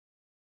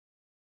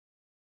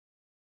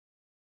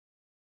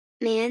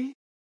Man,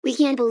 we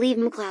can't believe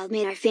macloud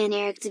made our fan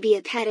Eric to be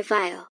a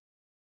pedophile.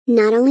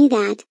 Not only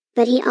that,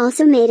 but he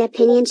also made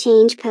opinion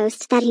change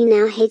post that he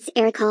now hates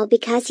Eric all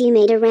because he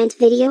made a rant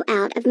video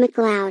out of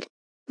macloud.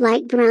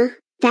 Like bruh,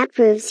 that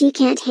proves he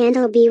can't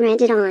handle be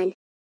ranted on.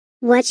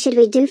 What should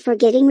we do for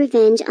getting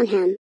revenge on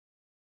him?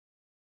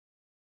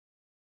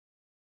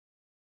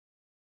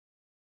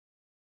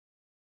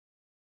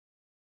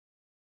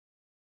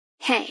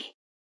 Hey,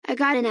 I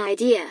got an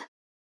idea.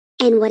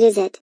 And what is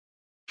it?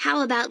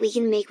 How about we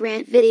can make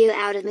rant video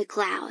out of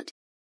macloud?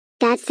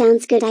 That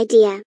sounds good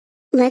idea.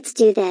 Let's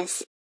do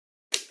this.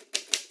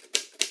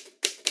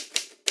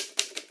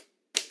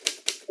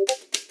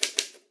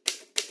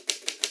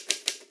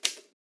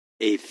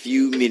 A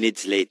few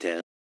minutes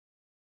later.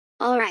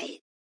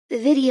 Alright, the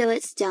video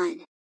is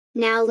done.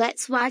 Now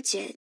let's watch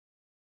it.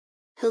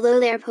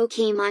 Hello there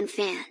Pokemon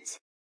fans.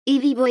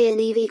 Eevee boy and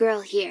Eevee girl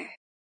here.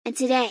 And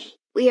today,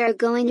 we are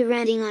going to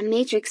ranting on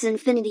Matrix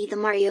Infinity the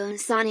Mario and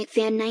Sonic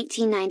fan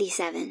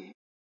 1997.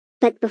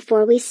 But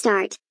before we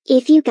start,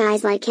 if you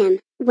guys like him,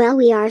 well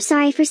we are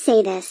sorry for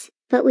say this,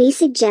 but we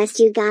suggest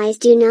you guys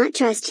do not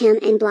trust him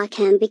and block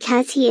him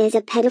because he is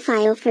a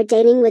pedophile for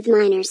dating with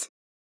minors.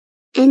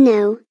 And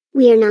no,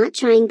 we are not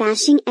trying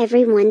bashing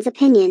everyone's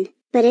opinion,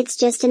 but it's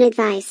just an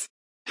advice.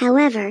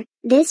 However,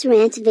 this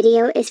rant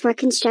video is for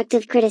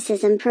constructive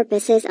criticism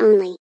purposes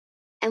only.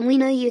 And we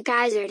know you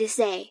guys are to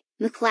say,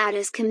 macloud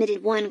has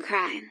committed one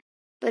crime.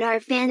 But our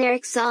fan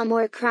Eric saw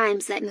more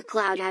crimes that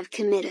macloud have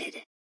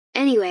committed.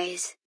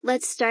 Anyways,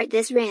 let's start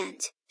this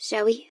rant,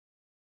 shall we?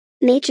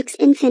 Matrix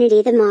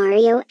Infinity the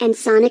Mario and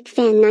Sonic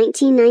fan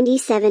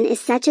 1997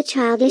 is such a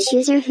childish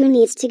user who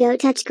needs to go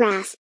touch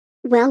grass.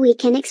 Well, we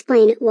can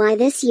explain why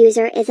this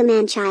user is a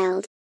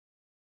man-child.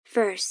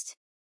 First,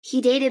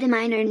 he dated a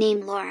minor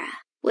named Laura,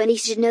 when he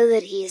should know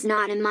that he is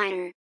not a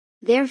minor.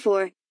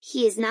 Therefore,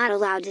 he is not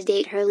allowed to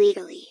date her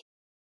legally.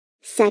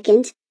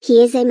 Second,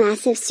 he is a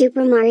massive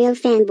Super Mario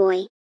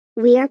fanboy.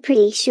 We are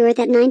pretty sure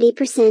that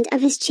 90%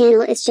 of his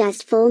channel is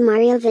just full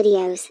Mario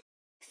videos.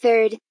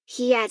 Third,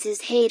 he adds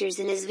his haters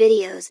in his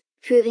videos,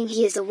 proving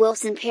he is a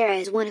Wilson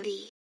Perez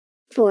wannabe.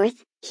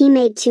 Fourth, he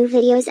made 2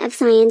 videos of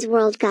Science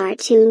World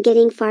cartoon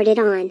getting farted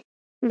on.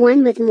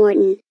 One with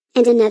Morton,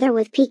 and another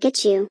with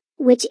Pikachu,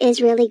 which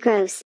is really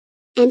gross.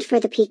 And for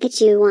the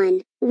Pikachu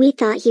one, we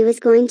thought he was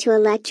going to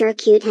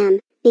electrocute him,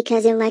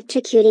 because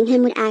electrocuting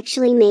him would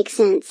actually make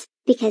sense,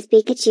 because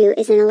Pikachu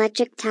is an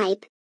electric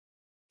type.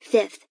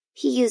 Fifth,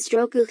 he used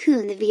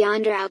Roku-kun the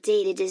Beyonder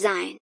outdated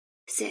design.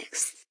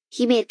 Sixth,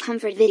 he made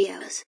comfort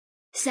videos.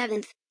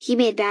 Seventh, he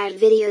made bad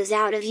videos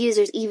out of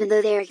users even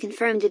though they are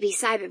confirmed to be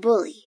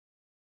cyberbully.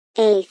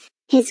 Eighth,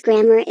 his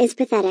grammar is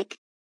pathetic.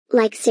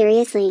 Like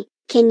seriously,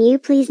 can you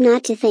please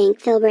not to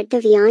thank Filbert the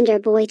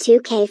Beyonder Boy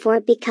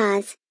 2K4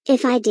 because,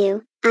 if I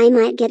do, I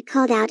might get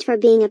called out for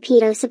being a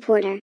pedo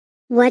supporter.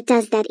 What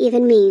does that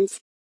even means?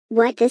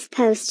 What this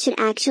post should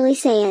actually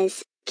say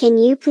is, can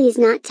you please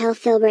not tell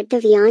Filbert the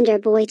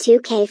Beyonder Boy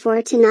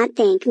 2K4 to not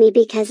thank me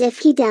because if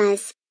he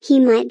does, he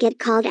might get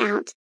called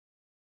out.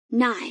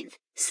 Ninth,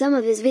 some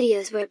of his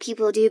videos where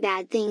people do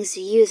bad things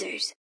to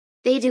users.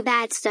 They do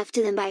bad stuff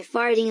to them by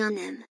farting on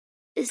them.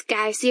 This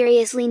guy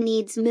seriously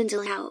needs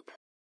mental help.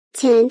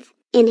 10th,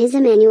 in his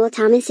Emmanuel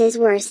Thomas's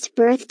worst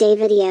birthday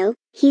video,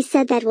 he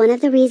said that one of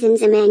the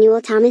reasons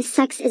Emmanuel Thomas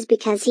sucks is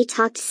because he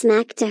talked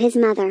smack to his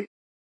mother.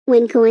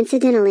 When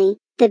coincidentally,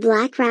 the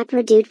black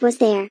rapper dude was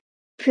there.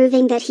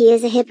 Proving that he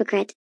is a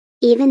hypocrite.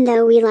 Even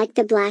though we like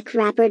the black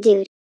rapper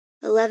dude.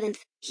 11th,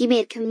 he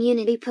made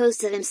community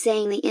posts of him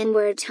saying the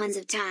N-word tons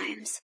of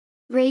times.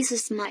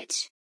 Racist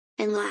much.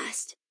 And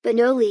last, but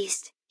no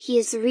least, he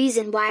is the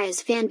reason why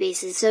his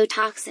fanbase is so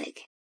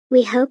toxic.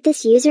 We hope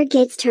this user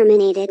gets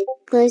terminated,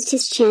 closed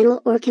his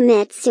channel or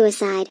commits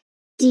suicide.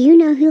 Do you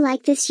know who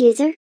liked this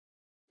user?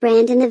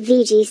 Brandon the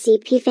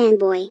VGCP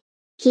fanboy.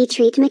 He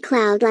treat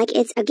macloud like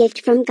it's a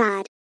gift from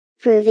God.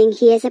 Proving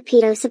he is a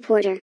pedo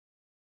supporter.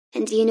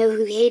 And do you know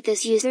who hate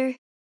this user?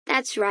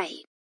 That's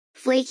right.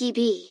 Flaky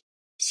B.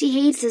 She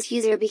hates this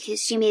user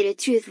because she made a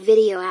truth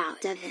video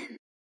out of him.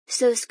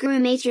 So screw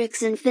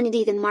Matrix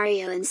Infinity the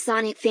Mario and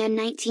Sonic fan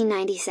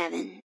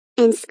 1997.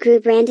 And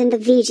screw Brandon the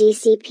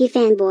VGCP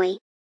fanboy.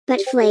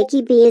 But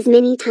Flaky B is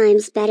many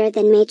times better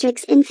than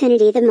Matrix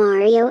Infinity the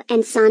Mario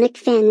and Sonic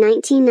fan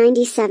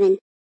 1997.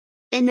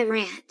 In the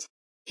rant.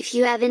 If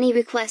you have any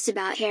requests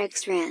about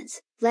Eric's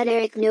rants, let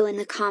Eric know in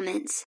the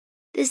comments.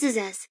 This is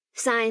us,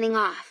 signing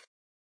off.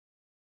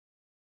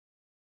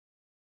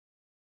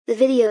 The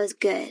video is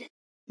good.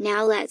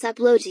 Now let's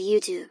upload to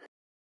YouTube.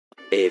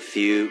 A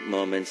few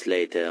moments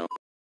later.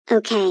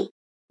 Okay.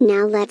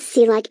 Now let's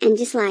see like and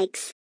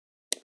dislikes.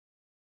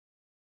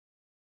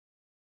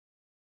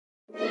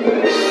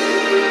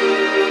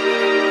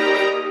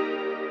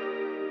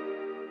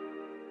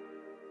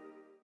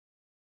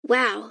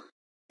 Wow!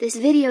 This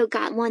video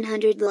got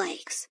 100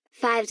 likes,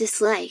 5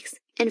 dislikes,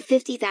 and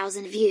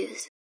 50,000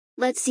 views.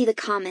 Let's see the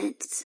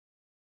comments.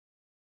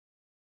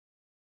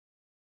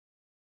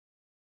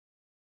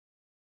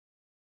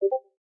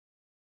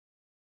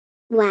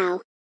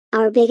 Wow.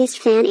 Our biggest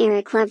fan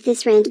Eric loved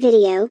this rant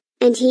video,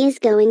 And he is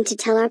going to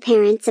tell our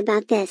parents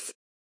about this.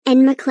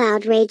 And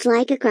macloud raged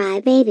like a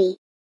crybaby.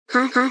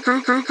 Ha ha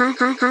ha ha ha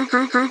ha ha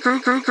ha ha ha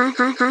ha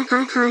ha ha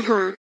ha ha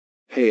ha.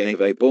 Hey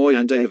Eevee boy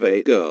and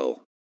Eevee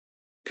girl.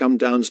 Come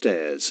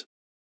downstairs.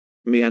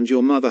 Me and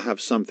your mother have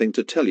something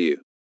to tell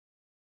you.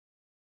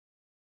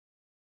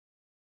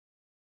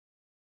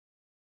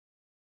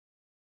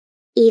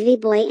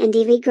 Eevee boy and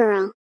Eevee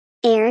girl.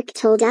 Eric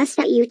told us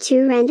that you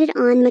two rented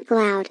on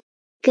macloud.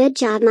 Good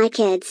job my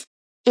kids.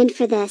 And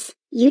for this,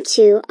 you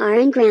two are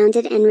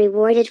ungrounded and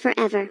rewarded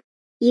forever.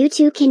 You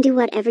two can do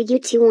whatever you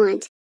two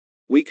want.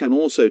 We can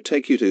also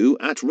take you to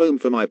at Rome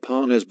for my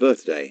partner's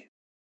birthday.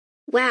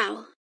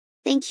 Wow.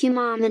 Thank you,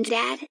 Mom and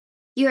Dad.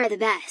 You are the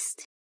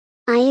best.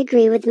 I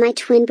agree with my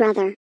twin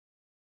brother.